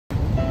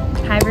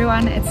Hi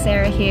everyone, it's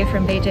Sarah here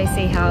from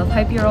BJC Health.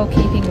 Hope you're all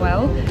keeping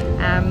well.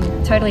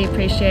 Totally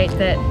appreciate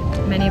that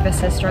many of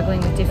us are struggling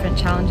with different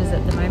challenges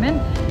at the moment.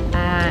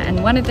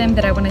 And one of them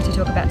that I wanted to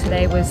talk about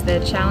today was the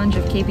challenge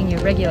of keeping your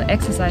regular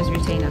exercise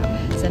routine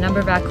up. So a number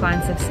of our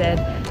clients have said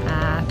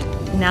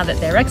now that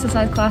their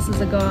exercise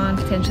classes are gone,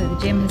 potentially the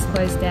gym has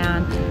closed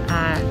down,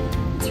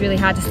 it's really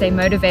hard to stay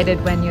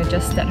motivated when you're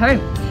just at home.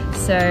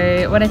 So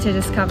I wanted to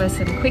just cover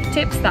some quick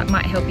tips that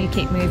might help you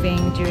keep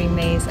moving during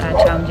these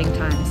challenging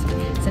times.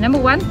 So number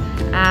one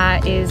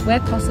is, where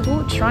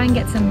possible, try and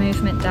get some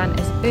movement done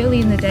as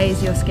early in the day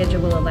as your schedule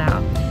will allow.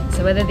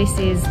 So whether this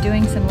is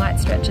doing some light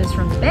stretches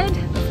from the bed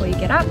before you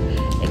get up,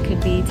 it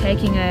could be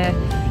taking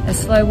a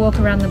slow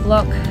walk around the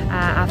block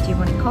after your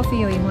morning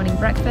coffee or your morning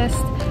breakfast.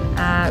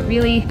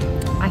 Really,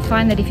 I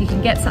find that if you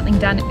can get something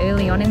done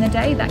early on in the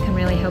day, that can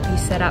really help you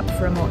set up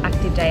for a more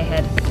active day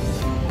ahead.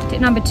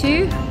 Tip number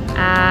two,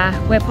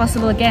 where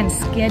possible, again,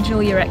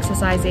 schedule your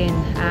exercise in.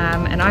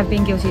 And I've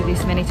been guilty of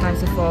this many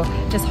times before,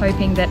 just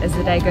hoping that as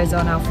the day goes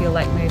on, I'll feel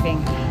like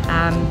moving.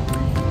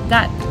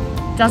 That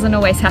doesn't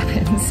always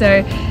happen,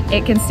 so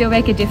it can still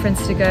make a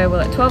difference to go,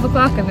 well, at 12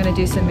 o'clock I'm going to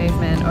do some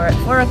movement, or at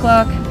 4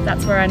 o'clock,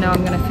 that's where I know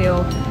I'm going to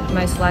feel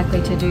most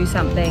likely to do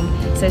something.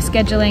 So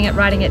scheduling it,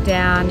 writing it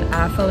down,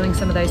 following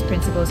some of those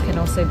principles can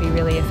also be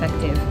really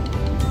effective.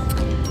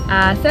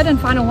 Third and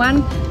final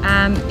one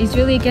is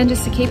really, again,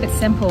 just to keep it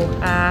simple.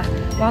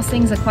 Whilst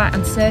things are quite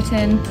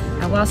uncertain,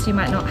 whilst you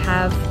might not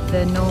have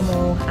the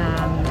normal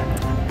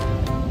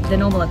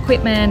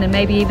equipment and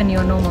maybe even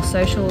your normal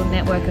social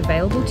network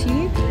available to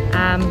you,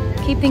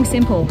 keep things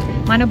simple.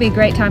 Might not be a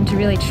great time to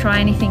really try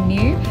anything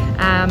new,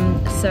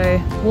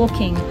 so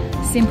walking,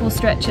 simple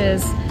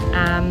stretches,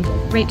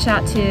 reach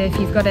out to, if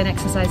you've got an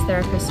exercise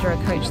therapist or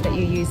a coach that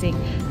you're using,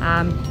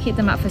 hit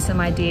them up for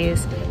some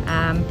ideas,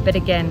 but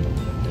again,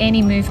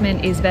 any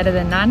movement is better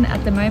than none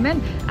at the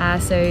moment,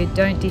 so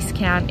don't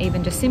discount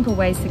even just simple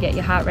ways to get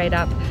your heart rate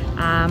up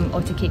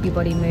or to keep your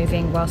body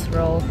moving whilst we're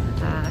all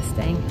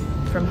staying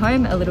from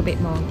home a little bit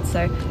more.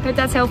 So hope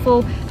that's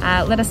helpful.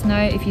 Let us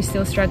know if you're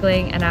still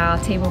struggling and our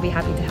team will be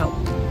happy to help.